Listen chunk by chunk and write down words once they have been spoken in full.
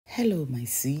Hello my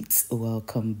sweets,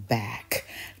 welcome back.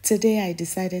 Today I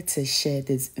decided to share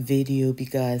this video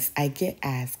because I get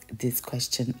asked this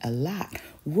question a lot.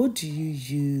 What do you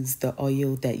use the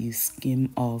oil that you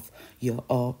skim off your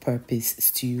all-purpose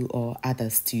stew or other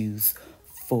stews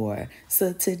for?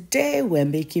 So today we're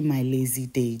making my lazy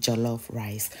day jollof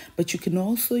rice, but you can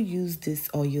also use this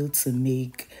oil to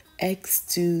make egg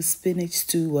stew, spinach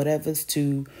stew, whatever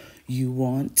stew you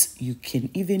want. You can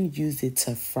even use it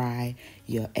to fry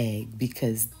your egg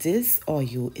because this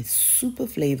oil is super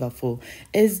flavorful.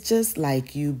 It's just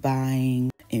like you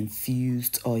buying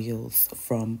infused oils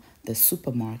from the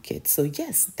supermarket. So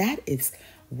yes, that is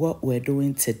what we're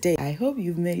doing today. I hope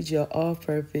you've made your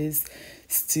all-purpose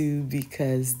stew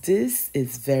because this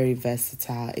is very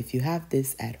versatile. If you have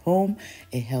this at home,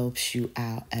 it helps you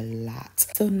out a lot.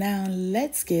 So now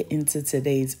let's get into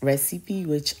today's recipe,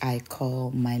 which I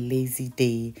call my lazy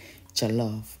day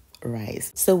jollof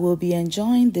rice. So we'll be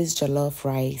enjoying this jollof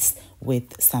rice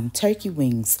with some turkey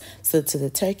wings. So to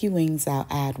the turkey wings, I'll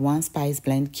add 1 spice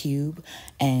blend cube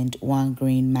and 1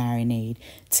 green marinade.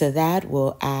 To that,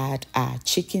 we'll add our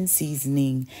chicken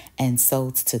seasoning and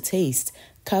salt to taste.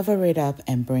 Cover it up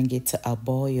and bring it to a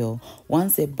boil.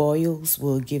 Once it boils,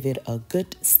 we'll give it a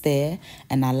good stir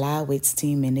and allow it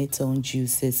steam in its own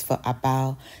juices for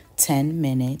about 10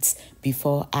 minutes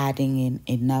before adding in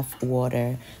enough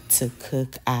water to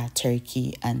cook our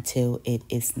turkey until it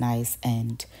is nice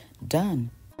and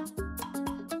done.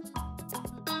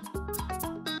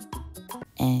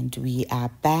 And we are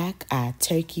back. Our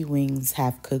turkey wings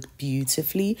have cooked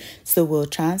beautifully, so we'll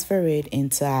transfer it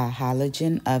into our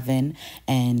halogen oven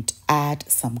and add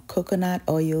some coconut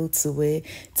oil to it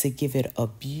to give it a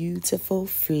beautiful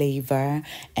flavor,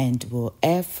 and we'll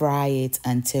air fry it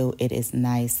until it is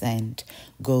nice and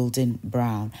golden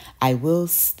brown. I will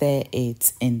stir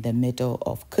it in the middle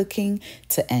of cooking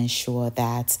to ensure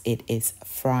that it is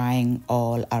frying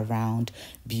all around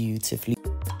beautifully.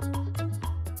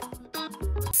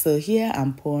 So here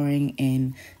I'm pouring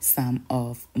in some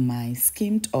of my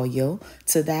skimmed oil.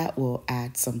 To that we'll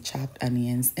add some chopped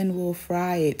onions and we'll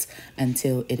fry it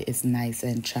until it is nice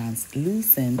and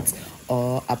translucent,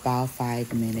 or about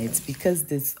 5 minutes. Because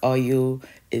this oil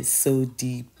is so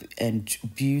deep and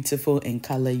beautiful in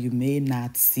color, you may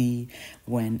not see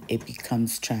when it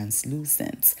becomes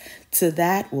translucent. To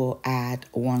that we'll add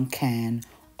 1 can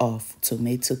of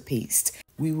tomato paste.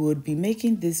 We would be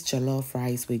making this jollof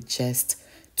rice with just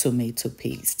tomato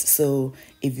paste. So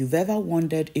if you've ever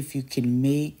wondered if you can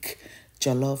make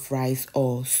jollof rice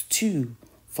or stew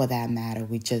for that matter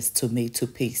with just tomato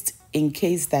paste, in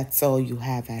case that's all you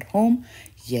have at home,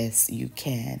 yes, you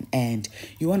can. And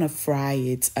you want to fry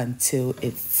it until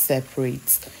it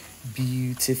separates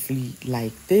beautifully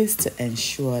like this to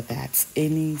ensure that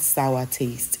any sour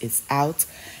taste is out.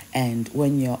 And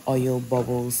when your oil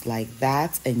bubbles like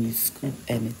that and you scoop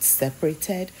and it's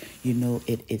separated, you know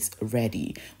it is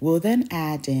ready. We'll then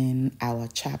add in our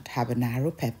chopped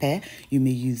habanero pepper. You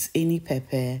may use any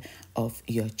pepper of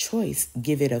your choice.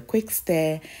 Give it a quick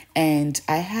stir, and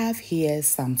I have here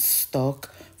some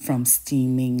stock from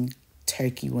steaming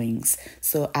turkey wings.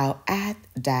 So I'll add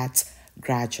that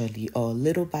gradually or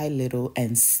little by little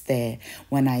and stir.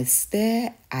 When I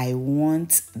stir, I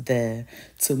want the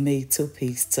tomato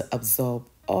paste to absorb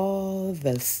all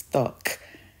the stock,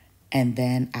 and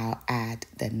then I'll add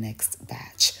the next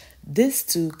batch. This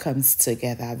too comes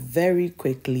together very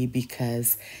quickly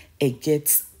because it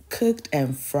gets cooked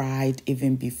and fried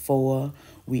even before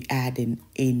we add in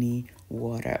any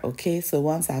water. Okay, so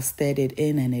once I've stirred it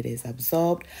in and it is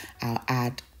absorbed, I'll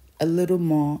add a little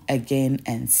more again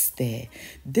and stir.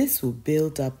 This will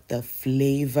build up the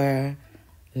flavor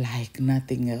like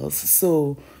nothing else.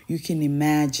 So you can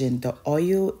imagine the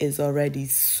oil is already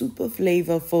super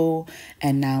flavorful,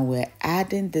 and now we're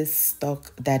adding this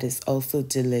stock that is also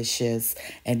delicious,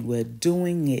 and we're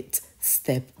doing it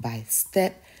step by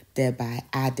step, thereby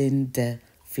adding the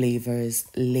flavors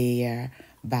layer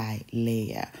by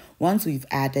layer. Once we've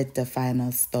added the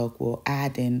final stock, we'll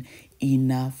add in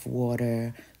enough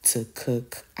water to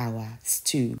cook our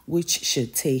stew, which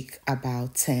should take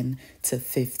about 10 to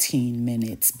 15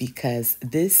 minutes because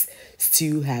this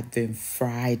stew have been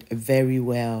fried very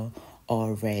well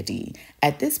already.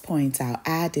 At this point, I'll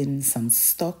add in some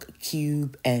stock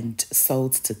cube and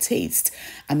salt to taste.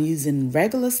 I'm using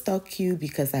regular stock cube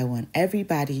because I want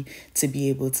everybody to be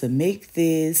able to make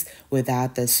this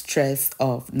without the stress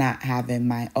of not having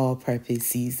my all-purpose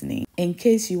seasoning. In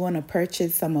case you want to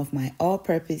purchase some of my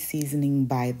all-purpose seasoning,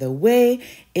 by the way,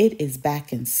 it is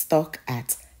back in stock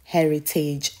at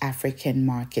Heritage African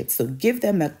Market. So give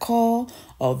them a call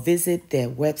or visit their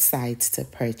website to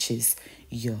purchase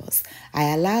yours. I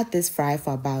allowed this fry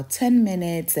for about 10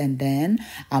 minutes and then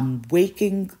I'm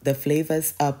waking the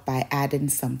flavors up by adding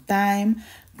some thyme,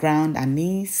 ground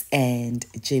anise, and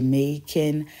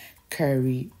Jamaican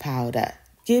curry powder.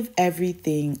 Give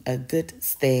everything a good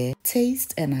stir,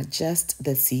 taste and adjust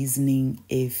the seasoning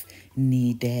if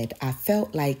needed. I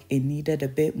felt like it needed a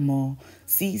bit more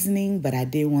seasoning, but I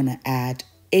didn't want to add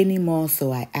anymore,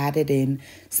 so I added in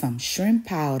some shrimp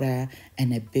powder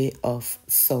and a bit of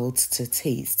salt to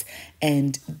taste.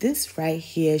 And this right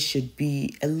here should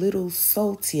be a little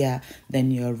saltier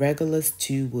than your regular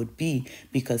stew would be,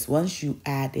 because once you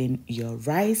add in your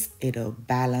rice, it'll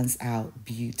balance out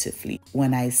beautifully.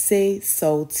 When I say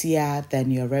saltier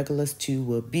than your regular stew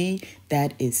will be,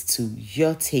 that is to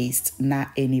your taste,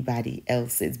 not anybody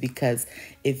else's, because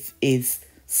if it's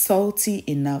salty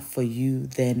enough for you,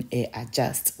 then it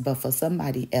adjusts, but for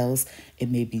somebody else it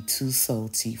may be too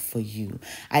salty for you.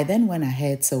 I then went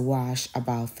ahead to wash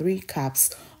about 3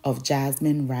 cups of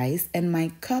jasmine rice, and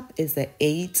my cup is an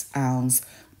 8-ounce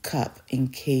cup, in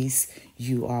case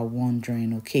you are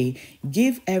wondering. Okay,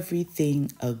 give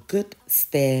everything a good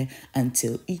stir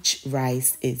until each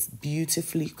rice is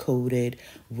beautifully coated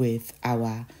with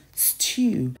our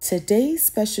stew. Today's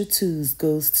special twos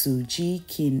goes to G.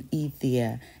 Kin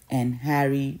Ethia and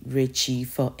Harry Ritchie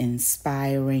for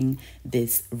inspiring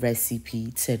this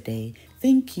recipe today.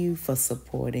 Thank you for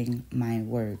supporting my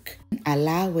work.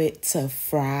 Allow it to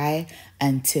fry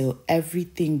until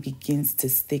everything begins to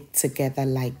stick together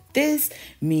like this,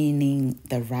 meaning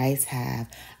the rice have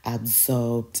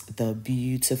absorbed the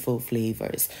beautiful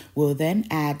flavors. We'll then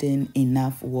add in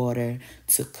enough water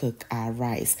to cook our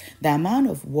rice. The amount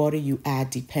of water you add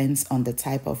depends on the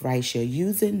type of rice you're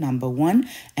using, number 1,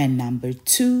 and number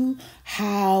 2,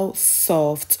 how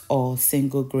soft or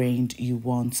single grained you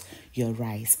want your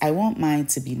rice. I want mine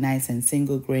to be nice and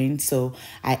single grained, so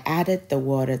I added the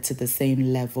water to the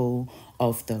same level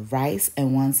of the rice,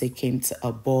 and once it came to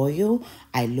a boil,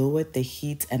 I lowered the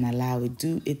heat and allow it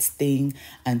do its thing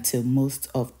until most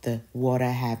of the water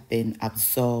have been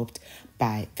absorbed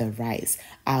by the rice.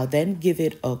 I'll then give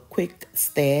it a quick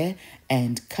stir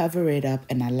and cover it up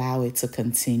and allow it to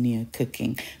continue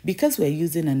cooking. Because we're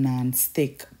using a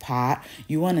non-stick pot,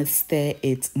 you want to stir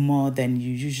it more than you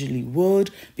usually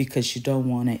would, because you don't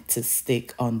want it to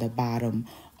stick on the bottom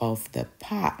of the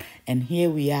pot. And here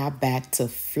we are back to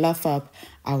fluff up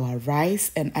our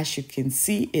rice, and as you can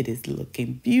see, it is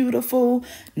looking beautiful,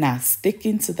 not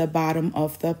sticking to the bottom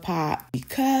of the pot,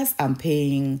 because I'm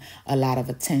paying a lot of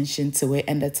attention to it,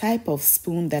 and the type of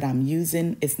spoon that I'm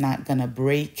using is not gonna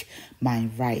break my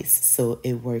rice, so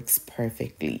it works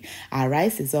perfectly. Our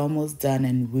rice is almost done,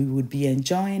 and we would be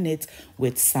enjoying it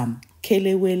with some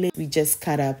kelewele. We just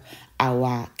cut up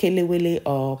our kelewele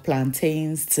or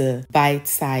plantains to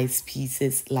bite-sized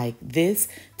pieces like this.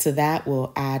 To that,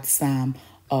 we'll add some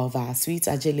of our sweet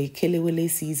ajele kelewele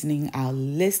seasoning. I'll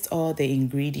list all the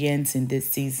ingredients in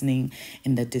this seasoning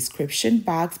in the description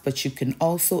box, but you can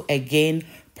also again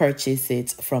purchase it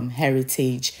from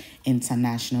Heritage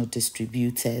International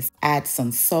Distributors. Add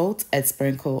some salt, a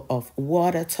sprinkle of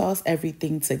water, toss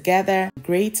everything together,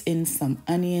 grate in some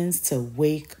onions to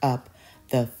wake up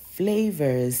the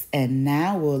flavors, and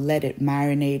now we'll let it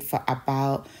marinate for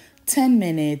about 10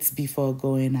 minutes before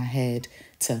going ahead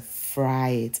to fry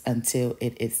it until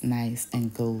it is nice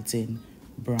and golden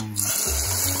brown.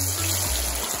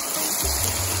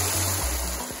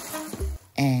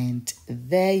 And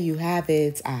there you have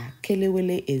it. Our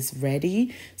kelewele is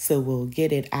ready, so we'll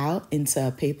get it out into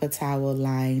a paper towel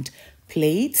lined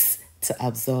plates to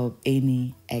absorb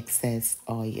any excess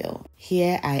oil.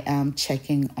 Here I am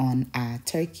checking on our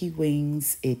turkey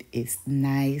wings. It is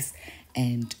nice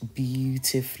and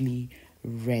beautifully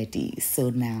ready. So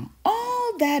now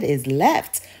all that is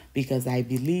left, because I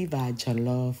believe our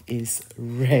jollof is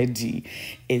ready,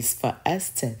 is for us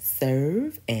to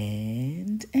serve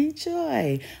and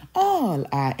enjoy. All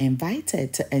are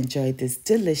invited to enjoy this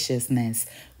deliciousness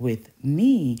with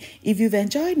me. If you've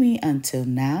enjoyed me until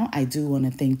now, I do want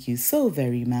to thank you so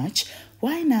very much.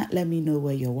 Why not let me know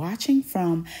where you're watching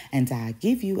from, and I'll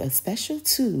give you a special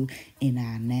too in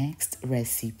our next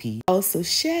recipe. Also,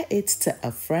 share it to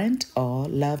a friend or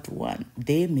loved one.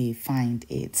 They may find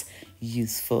it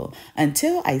useful.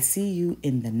 Until I see you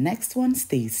in the next one,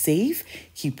 stay safe,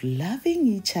 keep loving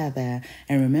each other,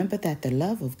 and remember that the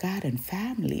love of God and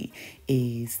family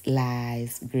is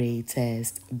life's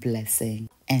greatest blessing.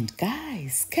 And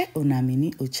guys, ke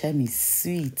unamini uchemi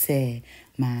sweet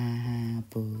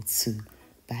mahabotu.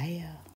 Bye.